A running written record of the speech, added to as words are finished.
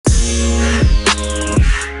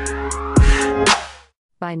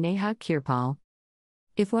By Neha Kirpal.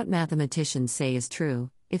 If what mathematicians say is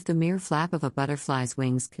true, if the mere flap of a butterfly's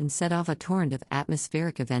wings can set off a torrent of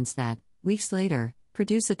atmospheric events that, weeks later,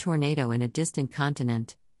 produce a tornado in a distant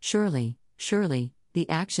continent, surely, the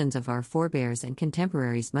actions of our forebears and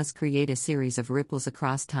contemporaries must create a series of ripples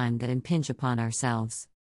across time that impinge upon ourselves.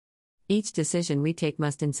 Each decision we take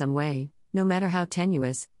must in some way, no matter how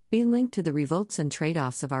tenuous, be linked to the revolts and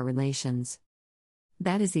trade-offs of our relations.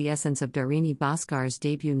 That is the essence of Dharini Bhaskar's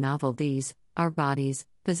debut novel These, Our Bodies,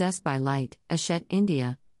 Possessed by Light, Ashet,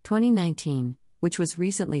 India, 2019, which was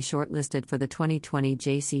recently shortlisted for the 2020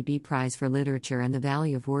 JCB Prize for Literature and the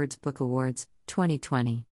Value of Words Book Awards,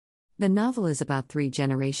 2020. The novel is about 3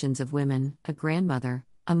 generations of women, a grandmother,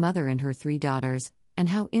 a mother and her 3 daughters, and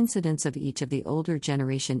how incidents of each of the older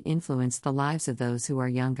generation influence the lives of those who are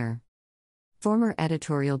younger. Former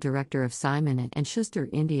editorial director of Simon & Schuster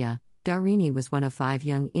India, Dharini was one of 5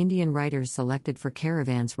 young Indian writers selected for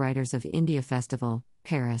Caravan's Writers of India Festival,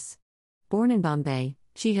 Paris. Born in Bombay,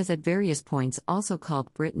 she has at various points also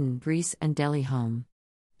called Britain, Greece, and Delhi home.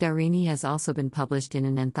 Dharini has also been published in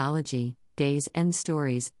an anthology, Days End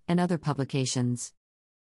Stories, and other publications.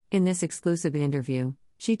 In this exclusive interview,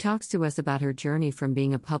 she talks to us about her journey from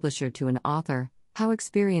being a publisher to an author, how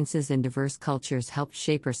experiences in diverse cultures helped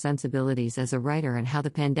shape her sensibilities as a writer, and how the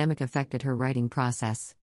pandemic affected her writing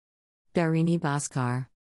process. Dharini Bhaskar.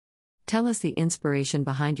 Tell us the inspiration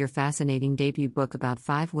behind your fascinating debut book about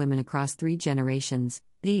 5 women across 3 generations,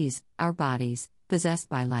 These, Our Bodies, Possessed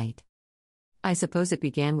by Light. I suppose it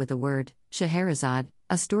began with the word, Scheherazade,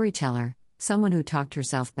 a storyteller, someone who talked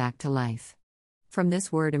herself back to life. From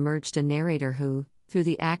this word emerged a narrator who, through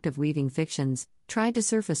the act of weaving fictions, tried to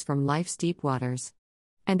surface from life's deep waters.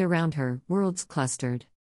 And around her, worlds clustered.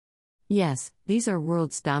 Yes, these are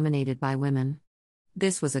worlds dominated by women.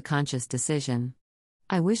 This was a conscious decision.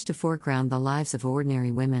 I wish to foreground the lives of ordinary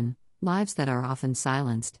women, lives that are often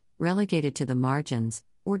silenced, relegated to the margins,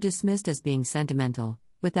 or dismissed as being sentimental,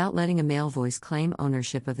 without letting a male voice claim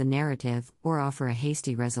ownership of the narrative or offer a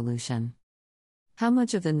hasty resolution. How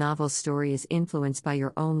much of the novel's story is influenced by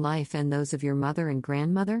your own life and those of your mother and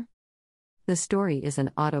grandmother? The story is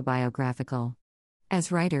an autobiographical. As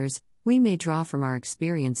writers, we may draw from our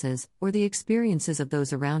experiences, or the experiences of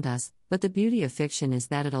those around us, but the beauty of fiction is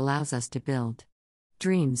that it allows us to build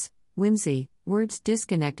dreams, whimsy, words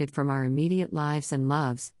disconnected from our immediate lives and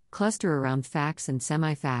loves, cluster around facts and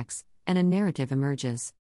semi-facts, and a narrative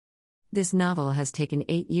emerges. This novel has taken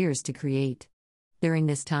 8 years to create. During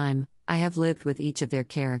this time, I have lived with each of their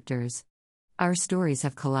characters. Our stories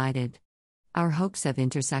have collided. Our hopes have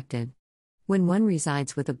intersected. When one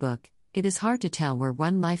resides with a book, it is hard to tell where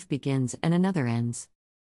one life begins and another ends.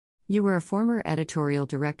 You were a former editorial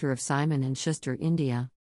director of Simon & Schuster India.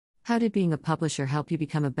 How did being a publisher help you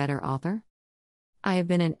become a better author? I have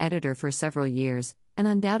been an editor for several years, and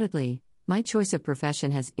undoubtedly, my choice of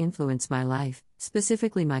profession has influenced my life,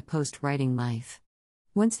 specifically my post-writing life.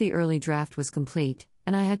 Once the early draft was complete,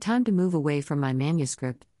 and I had time to move away from my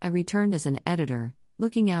manuscript, I returned as an editor,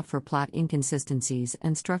 looking out for plot inconsistencies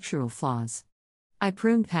and structural flaws. I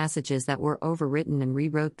pruned passages that were overwritten and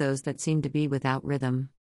rewrote those that seemed to be without rhythm.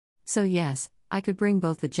 So yes, I could bring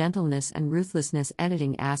both the gentleness and ruthlessness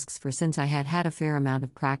editing asks for, since I had had a fair amount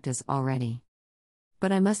of practice already.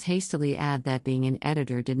 But I must hastily add that being an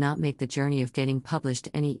editor did not make the journey of getting published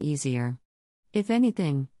any easier. If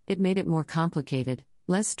anything, it made it more complicated,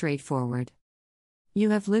 less straightforward.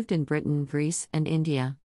 You have lived in Britain, Greece, and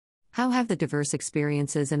India. How have the diverse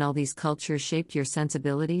experiences in all these cultures shaped your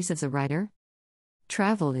sensibilities as a writer?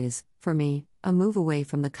 Travel is, for me, a move away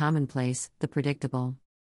from the commonplace, the predictable.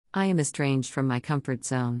 I am estranged from my comfort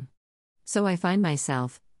zone. So I find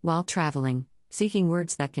myself, while traveling, seeking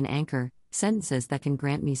words that can anchor, sentences that can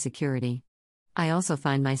grant me security. I also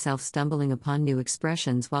find myself stumbling upon new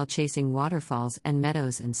expressions while chasing waterfalls and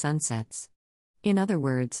meadows and sunsets. In other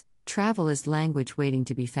words, travel is language waiting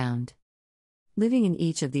to be found. Living in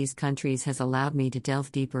each of these countries has allowed me to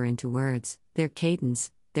delve deeper into words, their cadence,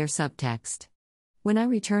 their subtext. When I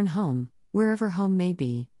return home, wherever home may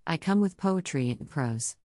be, I come with poetry and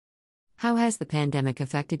prose. How has the pandemic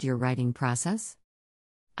affected your writing process?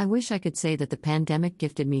 I wish I could say that the pandemic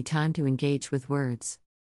gifted me time to engage with words.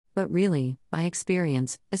 But really, my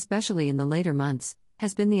experience, especially in the later months,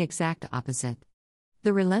 has been the exact opposite.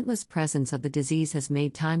 The relentless presence of the disease has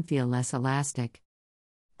made time feel less elastic.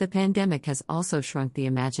 The pandemic has also shrunk the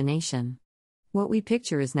imagination. What we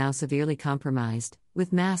picture is now severely compromised,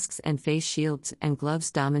 with masks and face shields and gloves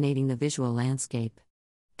dominating the visual landscape.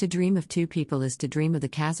 To dream of 2 people is to dream of the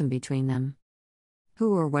chasm between them.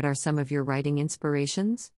 Who or what are some of your writing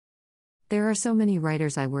inspirations? There are so many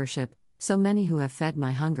writers I worship, so many who have fed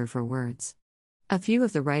my hunger for words. A few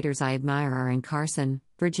of the writers I admire are Anne Carson,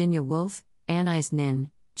 Virginia Woolf, Anais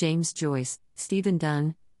Nin, James Joyce, Stephen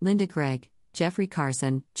Dunn, Linda Gregg, Jeffrey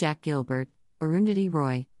Carson, Jack Gilbert, Arundhati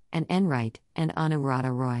Roy, and Enright, and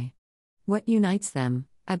Anuradha Roy. What unites them,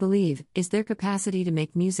 I believe, is their capacity to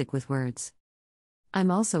make music with words.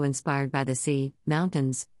 I'm also inspired by the sea,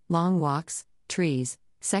 mountains, long walks, trees,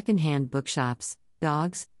 second-hand bookshops,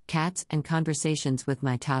 dogs, cats, and conversations with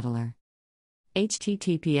my toddler.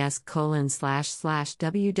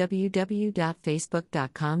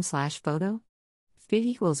 https://www.facebook.com/photo fit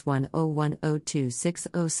equals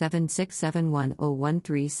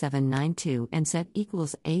 10102607671013792 and set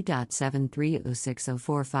equals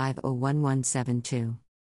a.730604501172.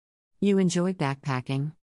 You enjoy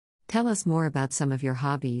backpacking? Tell us more about some of your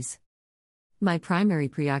hobbies. My primary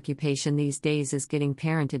preoccupation these days is getting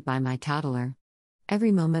parented by my toddler.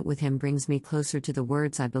 Every moment with him brings me closer to the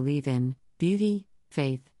words I believe in: beauty,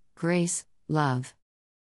 faith, grace, love.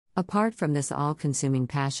 Apart from this all-consuming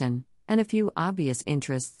passion, and a few obvious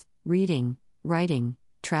interests: reading, writing,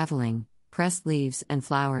 traveling, pressed leaves and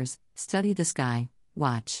flowers, study the sky,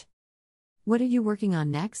 watch. What are you working on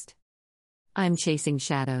next? I'm chasing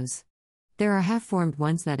shadows. There are half-formed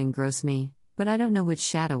ones that engross me, but I don't know which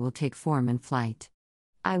shadow will take form in flight.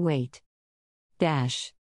 I wait.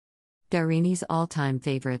 Dharini's all-time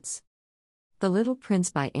favorites. The Little Prince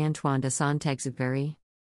by Antoine de Saint-Exupéry.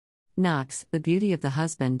 Knox, The Beauty of the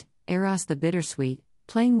Husband, Eros the Bittersweet,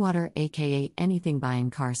 Plain Water aka Anything by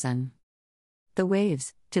Anne Carson. The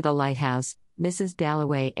Waves, To the Lighthouse, Mrs.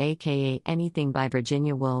 Dalloway aka Anything by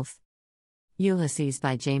Virginia Woolf. Ulysses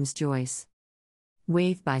by James Joyce.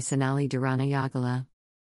 Wave by Sonali Dharanayagala.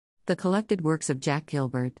 The Collected Works of Jack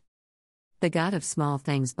Gilbert. The God of Small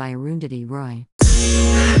Things by Arundhati Roy.